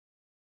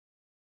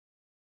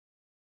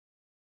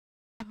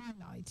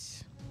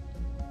right.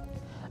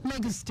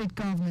 Lagos State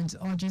government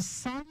urges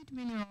solid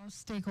mineral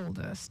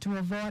stakeholders to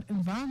avoid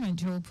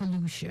environmental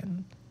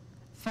pollution.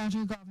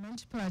 Federal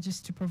government pledges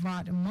to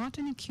provide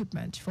modern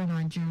equipment for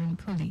Nigerian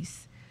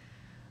police.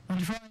 On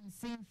the front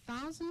scene,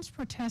 thousands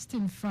protest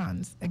in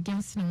France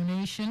against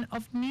nomination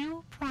of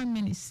new prime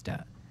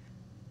minister.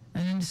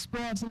 And in the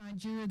sports,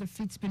 Nigeria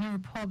defeats Benin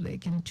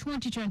Republic in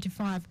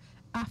 2025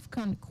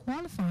 AFCON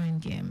qualifying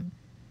game.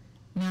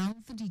 Now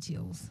the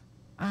details.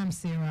 I'm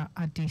Sarah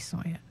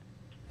Adesanya.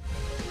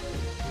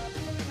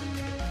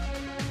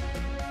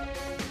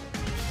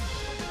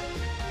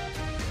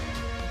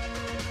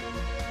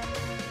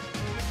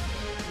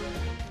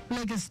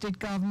 Lagos State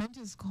government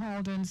has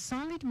called on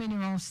solid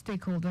mineral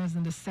stakeholders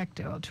in the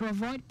sector to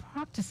avoid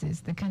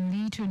practices that can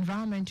lead to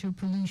environmental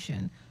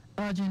pollution,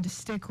 urging the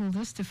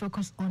stakeholders to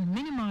focus on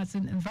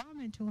minimizing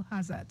environmental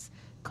hazards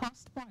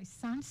caused by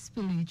sand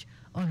spillage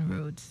on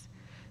roads.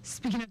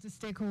 Speaking at the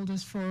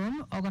Stakeholders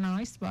Forum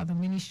organized by the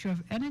Ministry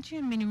of Energy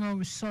and Mineral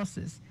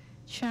Resources,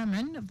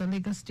 Chairman of the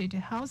Lagos State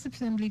House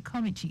Assembly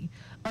Committee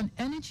on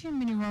Energy and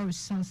Mineral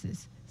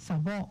Resources,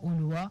 Sabo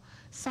Oluwa,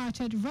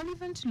 cited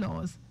relevant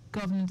laws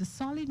governing the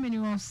solid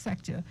mineral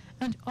sector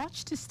and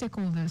urged the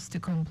stakeholders to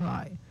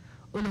comply.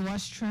 Oluwa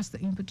stressed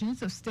the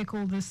importance of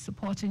stakeholders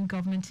supporting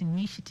government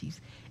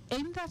initiatives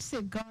aimed at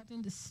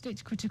safeguarding the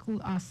state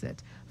critical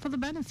asset for the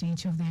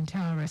benefit of the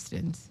entire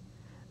residents.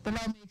 The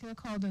lawmaker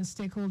called on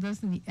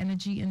stakeholders in the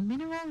energy and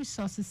mineral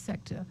resources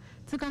sector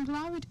to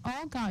comply with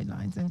all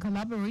guidelines and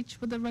collaborate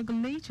with the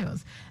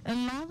regulators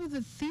in line with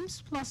the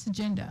Themes Plus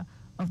agenda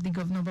of the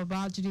Governor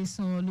Babajide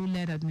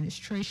Sanwo-Olu-led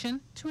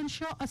administration to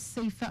ensure a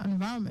safer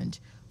environment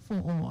for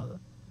all.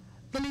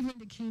 Delivering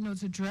the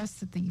keynote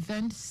address at the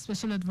event,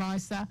 Special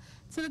Advisor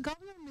to the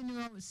Governor of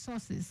Mineral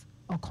Resources,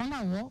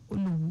 Okolawo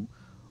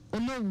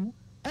Olowu,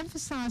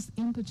 emphasized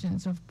the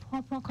importance of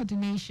proper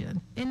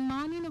coordination in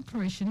mining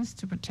operations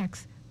to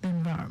protect the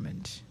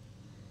environment.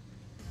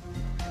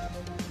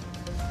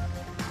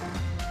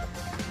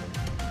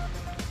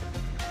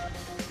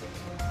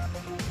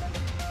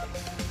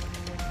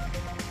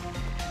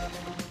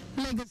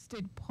 Lagos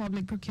State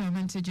Public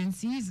Procurement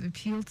Agencies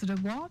appealed to the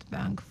World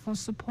Bank for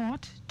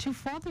support to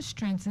further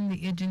strengthen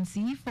the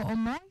agency for a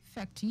more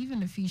effective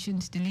and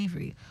efficient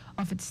delivery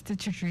of its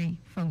statutory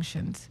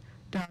functions.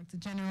 Director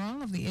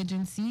General of the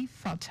agency,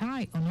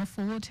 Fatai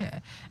Onofowote,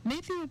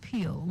 made the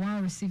appeal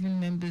while receiving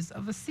members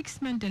of a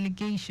six-man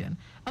delegation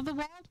of the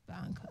World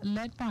Bank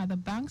led by the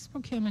bank's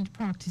procurement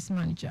practice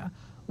manager,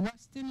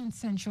 Western and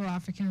Central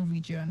African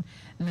Region,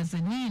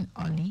 Nazanin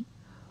Ali,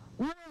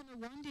 who were on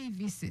a one-day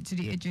visit to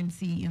the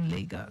agency in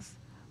Lagos.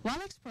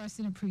 While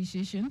expressing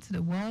appreciation to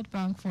the World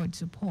Bank for its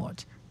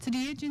support to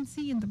the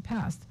agency in the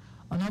past,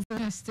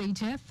 Onofowote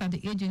stated that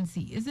the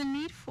agency is in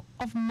need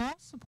of more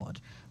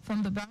support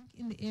from the bank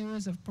in the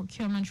areas of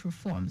procurement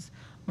reforms,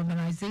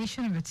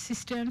 modernization of its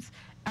systems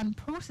and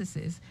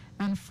processes,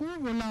 and full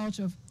rollout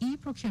of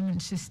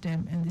e-procurement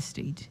system in the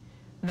state.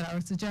 The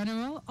Director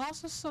General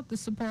also sought the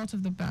support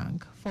of the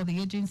bank for the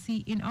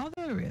agency in other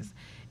areas,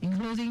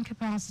 including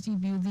capacity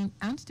building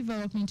and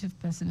development of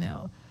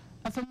personnel,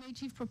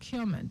 affirmative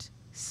procurement,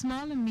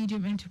 small and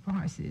medium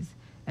enterprises,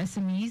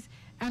 SMEs,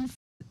 and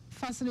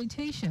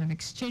facilitation of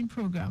exchange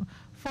program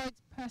for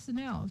its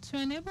personnel to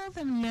enable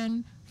them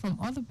learn from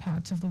other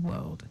parts of the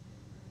world.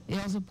 He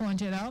also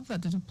pointed out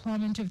that the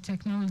deployment of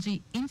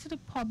technology into the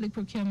public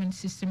procurement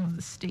system of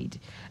the state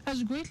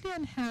has greatly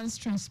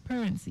enhanced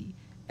transparency,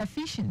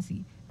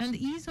 efficiency, and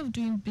ease of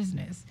doing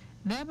business,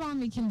 thereby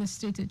making the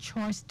state a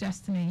choice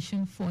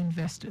destination for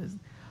investors.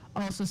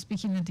 Also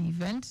speaking at the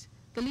event,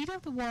 the leader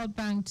of the World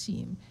Bank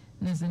team,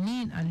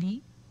 Nazanin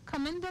Ali,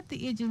 commended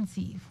the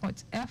agency for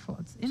its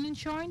efforts in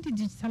ensuring the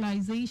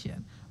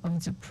digitalization of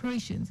its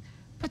operations,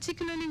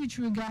 particularly with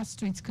regards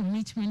to its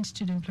commitment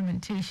to the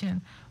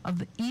implementation of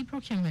the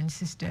e-procurement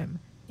system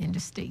in the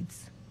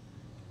states.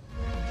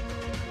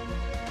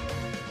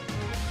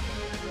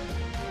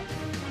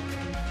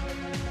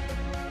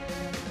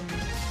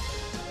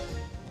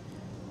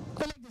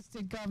 The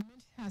state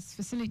government has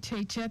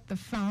facilitated the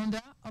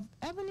founder of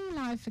Ebony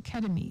Life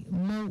Academy,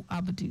 Mo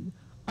Abadu,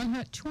 on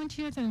her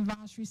 20th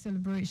anniversary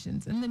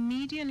celebrations in the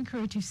media and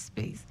creative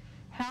space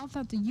held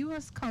at the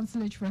U.S.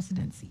 Consulate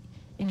Residency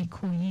in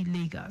Ikoyi,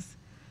 Lagos.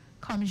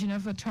 Commissioner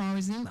for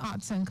Tourism,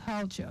 Arts and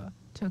Culture,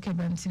 Toke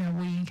Bentina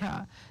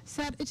Woyinka,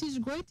 said it is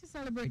great to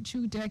celebrate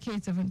 2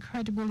 decades of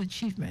incredible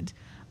achievement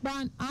by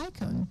an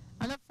icon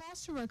and a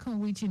force to reckon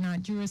with in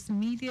Nigeria's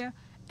media,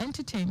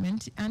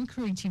 entertainment, and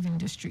creative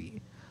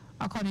industry.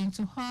 According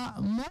to her,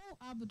 Mo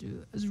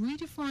Abadu has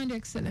redefined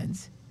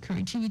excellence,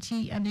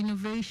 creativity, and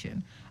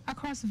innovation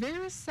across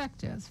various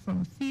sectors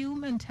from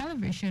film and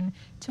television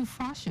to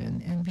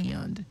fashion and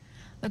beyond.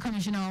 The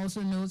commissioner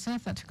also noted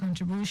that her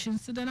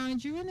contributions to the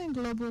Nigerian and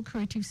global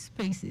creative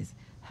spaces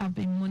have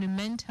been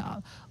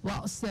monumental,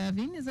 while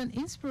serving as an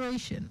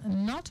inspiration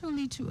not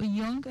only to a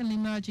young and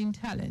emerging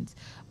talent,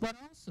 but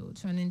also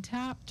to an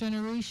entire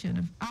generation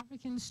of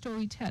African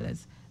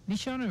storytellers,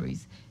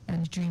 visionaries,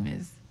 and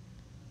dreamers.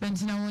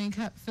 Bentinaway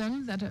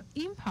confirmed that her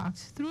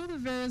impact through the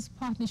various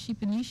partnership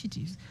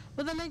initiatives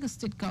with the Lagos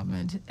State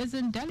government is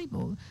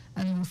indelible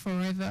and will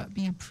forever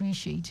be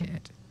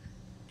appreciated.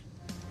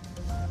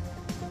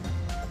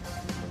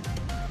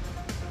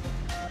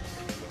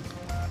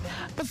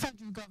 The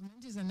federal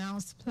government has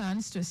announced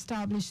plans to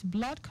establish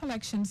blood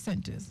collection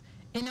centers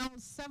in all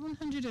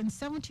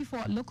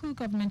 774 local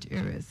government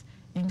areas,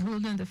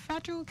 including the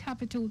Federal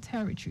Capital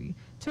Territory,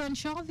 to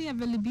ensure the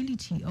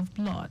availability of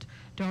blood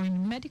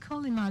during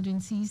medical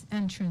emergencies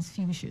and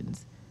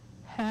transfusions.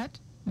 Head,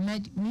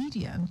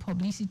 Media and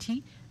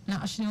Publicity,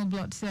 National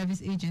Blood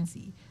Service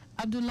Agency,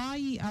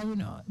 Abdullahi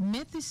Aruna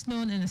made this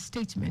known in a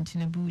statement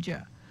in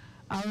Abuja.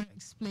 Aruna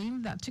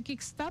explained that to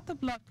kickstart the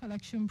blood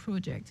collection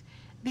project,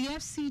 the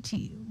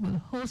FCT will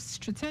host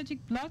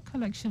strategic blood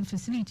collection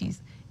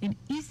facilities in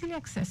easily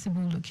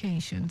accessible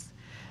locations.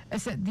 I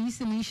said this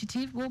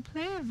initiative will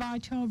play a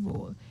vital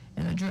role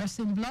in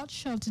addressing blood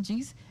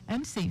shortages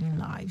and saving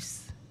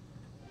lives.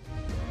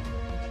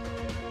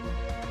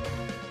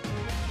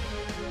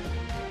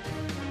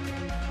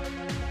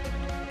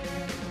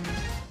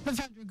 The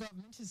federal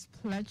government has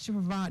pledged to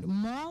provide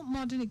more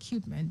modern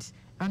equipment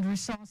and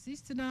resources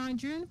to the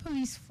Nigerian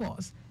police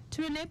force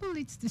to enable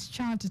its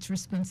discharge its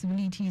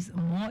responsibilities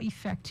more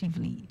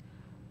effectively.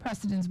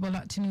 President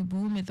Bola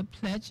Tinubu made the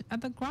pledge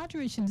at the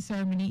graduation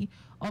ceremony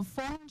of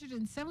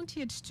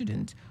 478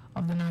 students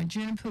of the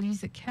Nigerian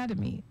Police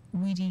Academy,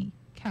 Widi,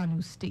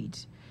 Kano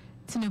State.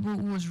 Tinubu,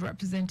 who was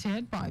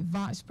represented by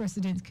Vice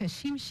President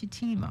Kashim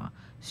Shettima,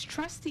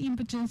 stressed the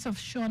importance of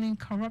shunning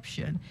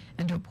corruption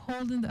and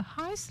upholding the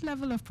highest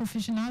level of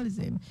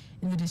professionalism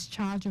in the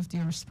discharge of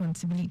their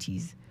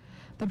responsibilities.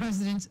 The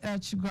president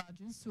urged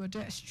graduates to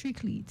adhere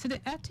strictly to the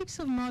ethics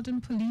of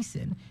modern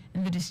policing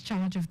in the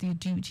discharge of their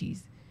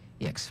duties.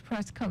 He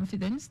expressed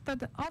confidence that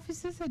the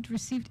officers had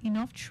received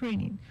enough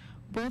training,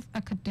 both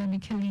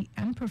academically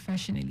and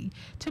professionally,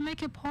 to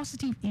make a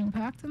positive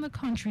impact on the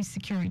country's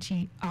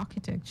security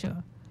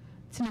architecture.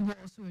 Tinubu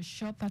also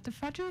assured that the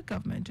federal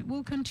government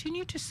will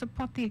continue to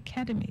support the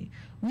academy,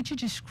 which he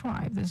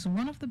described as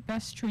one of the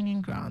best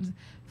training grounds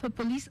for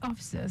police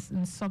officers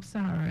in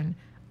sub-Saharan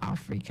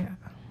Africa.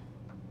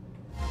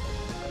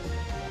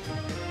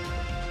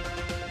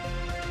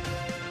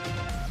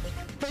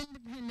 The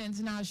Independent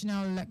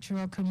National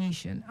Electoral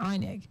Commission,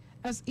 INEC,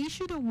 has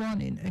issued a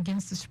warning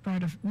against the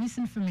spread of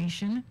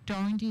misinformation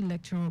during the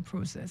electoral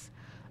process.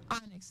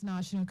 INEC's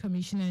National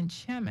Commissioner and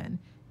Chairman,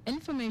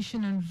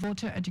 Information and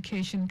Voter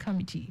Education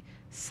Committee,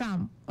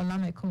 Sam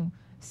Olamekun,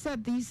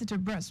 said this at a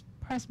press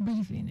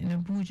briefing in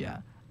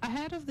Abuja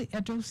ahead of the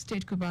Edo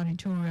State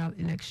gubernatorial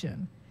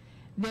election.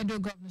 The Edo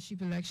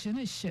governorship election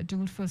is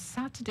scheduled for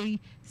Saturday,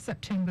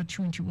 September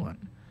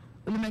 21.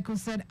 Olamekun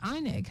said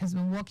INEC has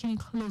been working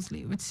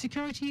closely with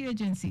security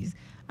agencies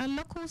and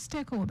local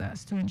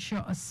stakeholders to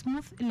ensure a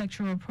smooth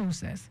electoral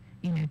process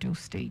in Edo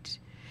State.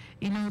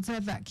 He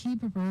noted that key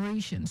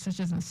preparations such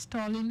as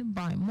installing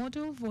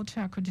bimodal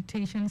voter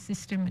accreditation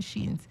system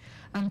machines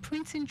and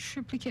printing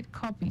triplicate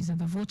copies of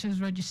the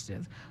voters'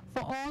 registers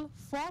for all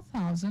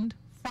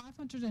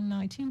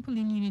 4,519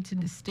 polling units in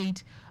the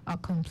state are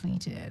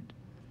completed.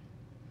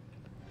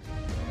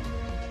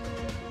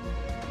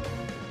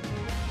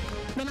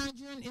 The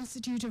Nigerian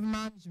Institute of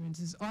Management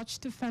has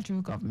urged the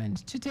federal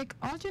government to take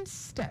urgent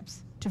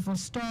steps to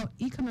forestall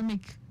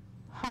economic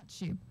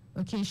hardship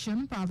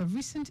occasioned by the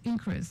recent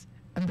increase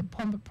in the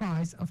pump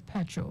price of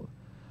petrol.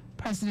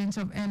 President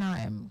of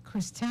NIM,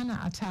 Christiana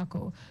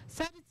Atako,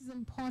 said it is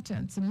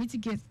important to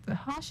mitigate the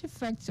harsh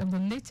effects of the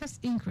latest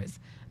increase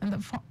in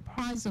the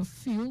price of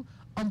fuel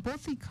on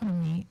both the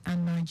economy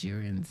and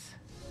Nigerians.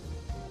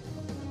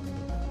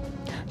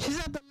 She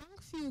said the long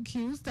fuel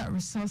queues that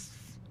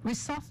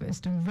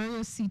resurfaced in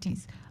various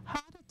cities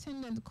had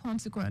attendant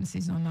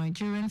consequences on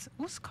Nigerians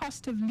whose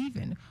cost of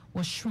living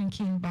was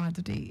shrinking by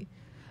the day.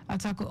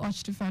 Atako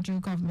urged the federal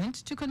government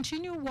to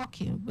continue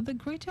working with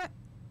greater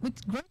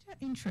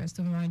interest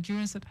of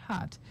Nigerians at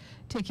heart,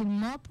 taking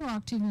more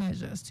proactive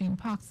measures to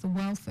impact the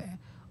welfare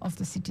of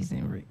the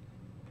citizenry.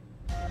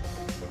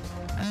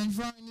 And in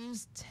foreign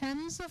news,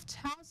 tens of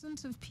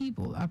thousands of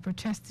people are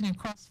protesting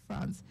across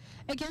France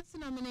against the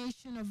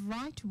nomination of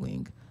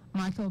right-wing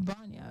Michael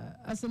Barnier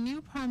as the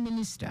new prime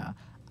minister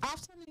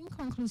after an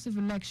inconclusive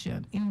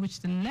election in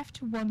which the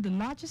left won the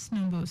largest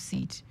number of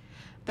seats.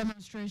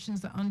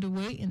 Demonstrations are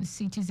underway in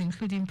cities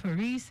including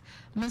Paris,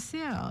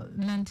 Marseille,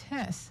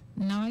 Nantes,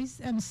 Nice,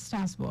 and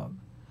Strasbourg.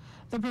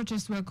 The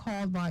protests were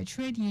called by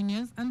trade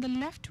unions and the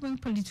left-wing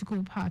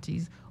political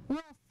parties who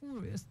are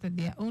furious that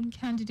their own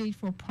candidate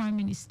for prime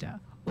minister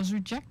was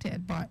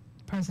rejected by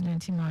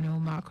President Emmanuel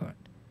Macron.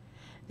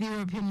 The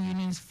European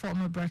Union's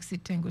former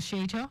Brexit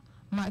negotiator,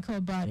 Michael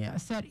Barnier,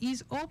 said he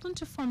is open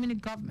to forming a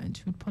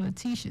government with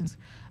politicians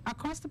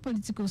across the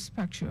political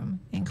spectrum,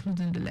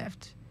 including the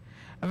left.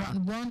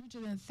 Around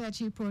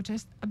 130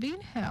 protests are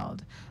being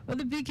held, with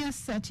the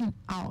biggest setting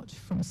out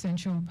from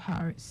central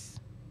Paris.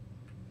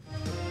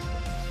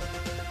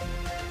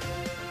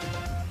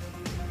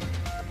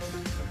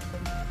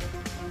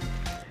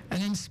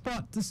 And in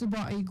sport, the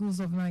Super Eagles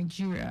of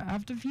Nigeria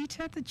have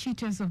defeated the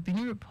Cheetahs of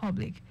Benin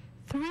Republic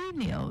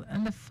 3-0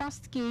 in the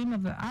first game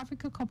of the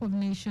Africa Cup of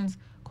Nations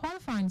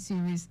qualifying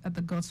series at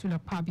the Godswill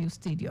Akpabio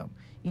Stadium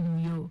in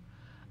Uyo.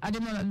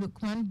 Ademola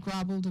Lookman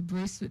grappled a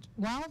bracelet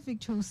while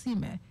Victor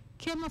Osimhen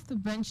came off the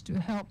bench to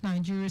help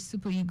Nigeria's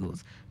Super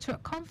Eagles to a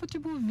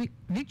comfortable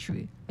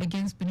victory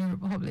against Benin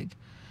Republic.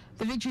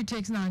 The victory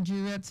takes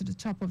Nigeria to the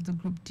top of the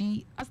Group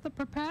D as they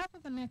prepare for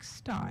the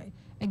next tie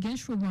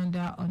against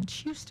Rwanda on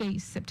Tuesday,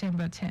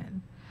 September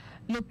 10.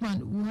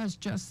 Lookman,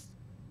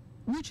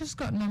 who just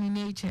got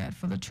nominated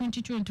for the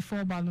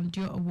 2024 Ballon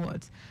d'Or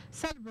Awards,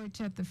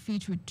 celebrated the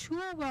feat with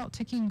two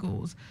well-taken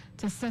goals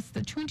to set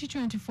the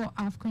 2024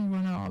 AFCON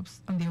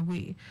runner-ups on their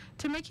way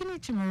to making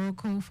it to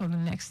Morocco for the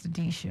next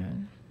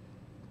edition.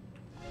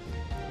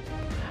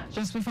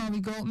 Just before we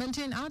go,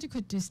 maintain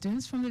adequate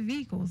distance from the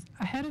vehicles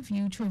ahead of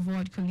you to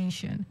avoid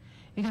collision.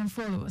 You can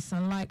follow us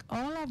on like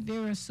all our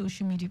various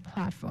social media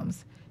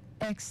platforms: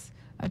 X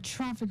at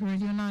Traffic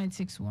Radio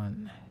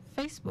 961,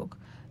 Facebook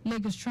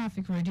Lagos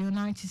Traffic Radio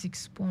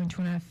 96.1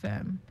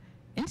 FM,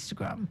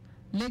 Instagram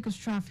Lagos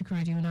Traffic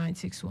Radio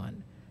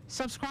 961.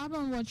 Subscribe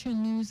and watch your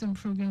news and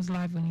programs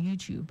live on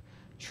YouTube,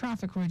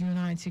 Traffic Radio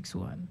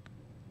 961.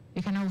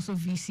 You can also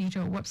visit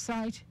our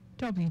website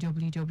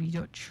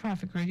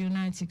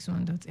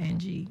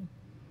www.trafficradio961.ng.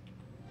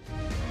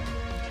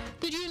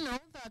 Did you know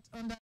that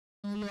under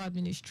Olo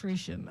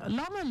administration,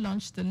 Lama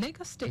launched the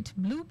Lagos State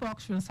Blue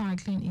Box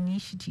Recycling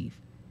Initiative?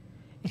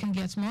 You can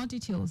get more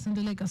details on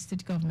the Lagos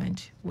State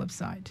Government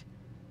website.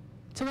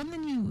 To end the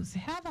news,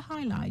 here are the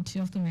highlights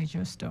of the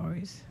major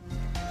stories.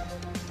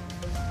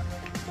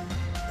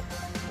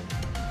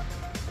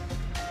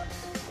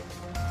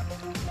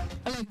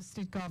 The Lagos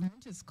State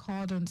Government has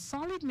called on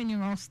solid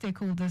mineral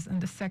stakeholders in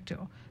the sector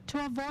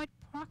to avoid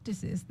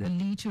practices that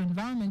lead to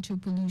environmental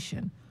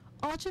pollution,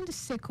 urging the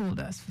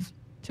stakeholders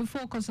to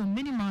focus on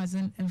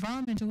minimizing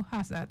environmental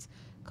hazards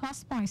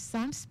caused by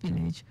sand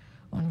spillage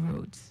on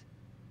roads.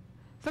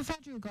 The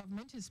federal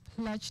government is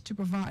pledged to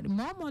provide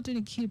more modern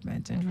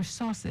equipment and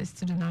resources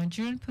to the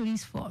Nigerian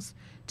police force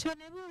to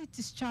enable it to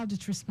discharge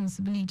its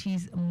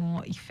responsibilities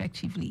more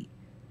effectively.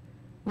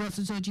 We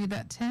also told you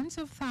that tens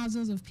of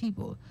thousands of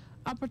people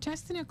are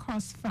protesting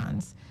across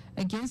France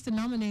against the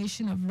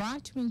nomination of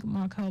right-wing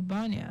Mark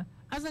Albania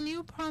as a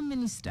new prime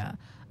minister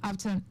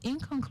after an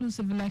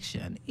inconclusive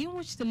election in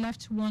which the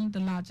left won the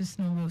largest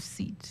number of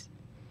seats.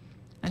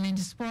 And in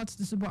the sports,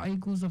 the Super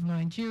Eagles of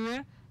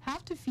Nigeria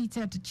have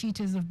defeated the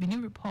Cheetahs of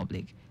Benin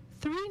Republic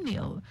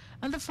 3-0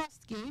 in the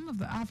first game of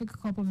the Africa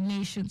Cup of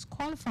Nations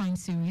qualifying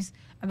series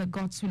at the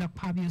Godswill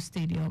Akpabio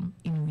Stadium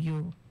in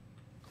Uyo.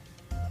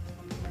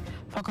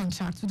 For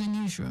contact with the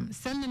newsroom,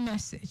 send a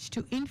message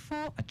to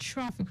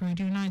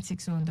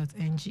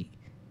info@trafficradio961.ng.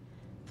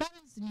 That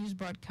is the news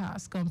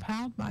broadcast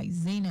compiled by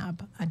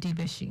Zainab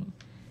Adebeshin.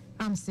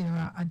 I'm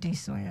Sarah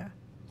Adesanya.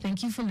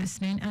 Thank you for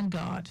listening and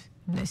God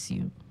bless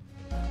you.